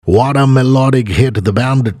What a melodic hit, the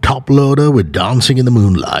band Top Loader with Dancing in the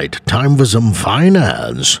Moonlight. Time for some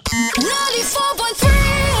finance.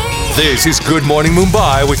 94.3 This is Good Morning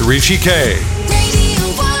Mumbai with Rishi K. Radio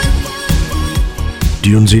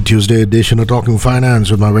 1. Tuesday edition of Talking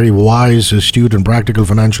Finance with my very wise, astute and practical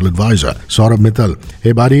financial advisor, Saurabh Mittal.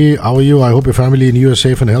 Hey buddy, how are you? I hope your family and you are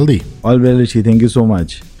safe and healthy. All well, Rishi. Thank you so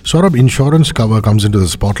much. Saurabh, insurance cover comes into the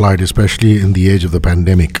spotlight, especially in the age of the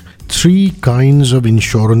pandemic. 3 kinds of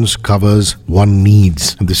insurance covers one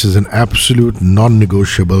needs. And this is an absolute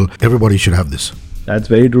non-negotiable. Everybody should have this. That's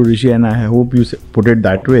very true, Rishi, and I hope you put it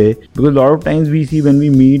that way, because a lot of times we see when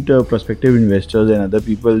we meet prospective investors and other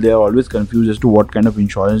people, they are always confused as to what kind of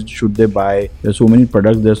insurance should they buy. There are so many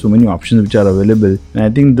products, there are so many options which are available, and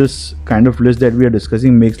I think this kind of list that we are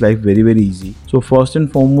discussing makes life very, very easy. So first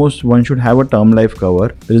and foremost, one should have a term life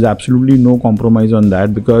cover. There is absolutely no compromise on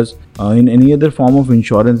that, because in any other form of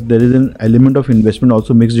insurance, there is an element of investment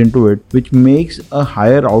also mixed into it, which makes a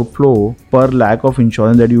higher outflow per lakh of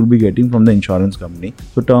insurance that you will be getting from the insurance company.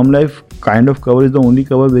 So term life kind of cover is the only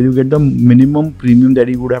cover where you get the minimum premium that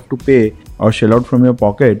you would have to pay or shell out from your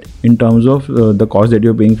pocket in terms of the cost that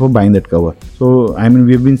you're paying for buying that cover. So I mean,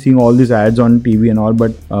 we've been seeing all these ads on TV and all,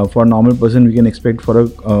 but for a normal person, we can expect for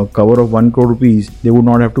a cover of 1 crore rupees, they would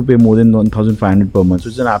not have to pay more than 1,500 per month. So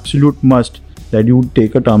it's an absolute must that you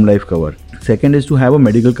take a term life cover. Second is to have a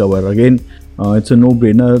medical cover. Again, it's a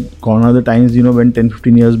no-brainer. Gone are the times, when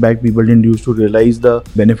 10-15 years back, people didn't used to realize the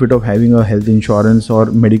benefit of having a health insurance or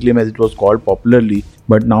mediclaim as it was called popularly.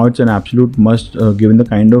 But now it's an absolute must, given the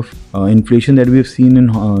kind of inflation that we've seen in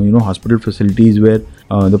hospital facilities where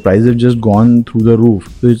the prices have just gone through the roof.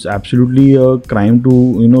 So it's absolutely a crime to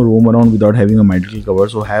roam around without having a medical cover.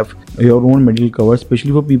 So have your own medical cover,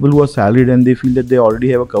 especially for people who are salaried and they feel that they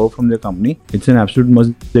already have a cover from their company. It's an absolute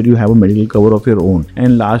must that you have a medical cover of your own.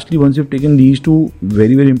 And lastly, once you've taken these 2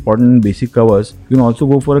 very, very important and basic covers, you can also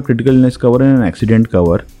go for a critical illness cover and an accident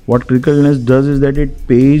cover. What critical illness does is that it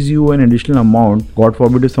pays you an additional amount, God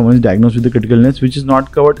forbid if someone is diagnosed with a critical illness, which is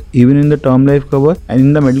not covered even in the term life cover, and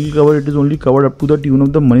in the medical cover it is only covered up to the tune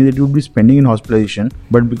of the money that you would be spending in hospitalization.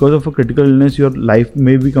 But because of a critical illness, your life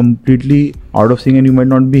may be completely out of sync and you might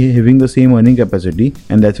not be having the same earning capacity,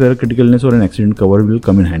 and that's where a critical illness or an accident cover will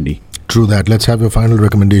come in handy. True that. Let's have your final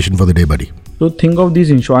recommendation for the day, buddy. So think of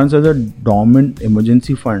these insurance as a dormant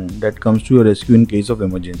emergency fund that comes to your rescue in case of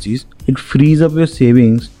emergencies. It frees up your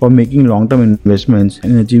savings for making long-term investments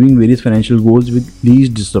and achieving various financial goals with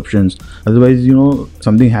least disruptions. Otherwise,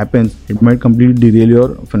 something happens, it might completely derail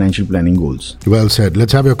your financial planning goals. Well said.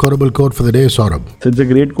 Let's have your quotable quote for the day, Saurabh. So it's a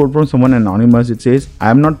great quote from someone anonymous. It says,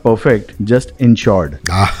 "I am not perfect, just insured."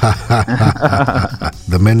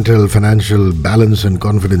 The mental, financial balance and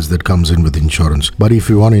confidence that comes in with insurance. But if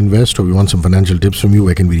you want to invest or you want some financial tips from you,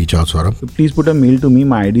 where can we reach out, Saurabh? So please put a mail to me.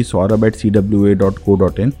 My ID is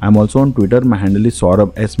saurabh@cwa.co.in. I'm also on Twitter. My handle is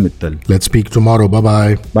Saurabh S. Mittal. Let's speak tomorrow.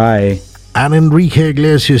 Bye-bye. Bye. And Enrique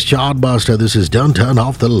Iglesias Chartbuster. This is Don't Turn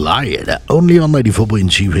Off the Light. Only on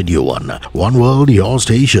 94.3 Radio 1. One World, your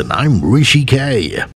station. I'm Rishi K.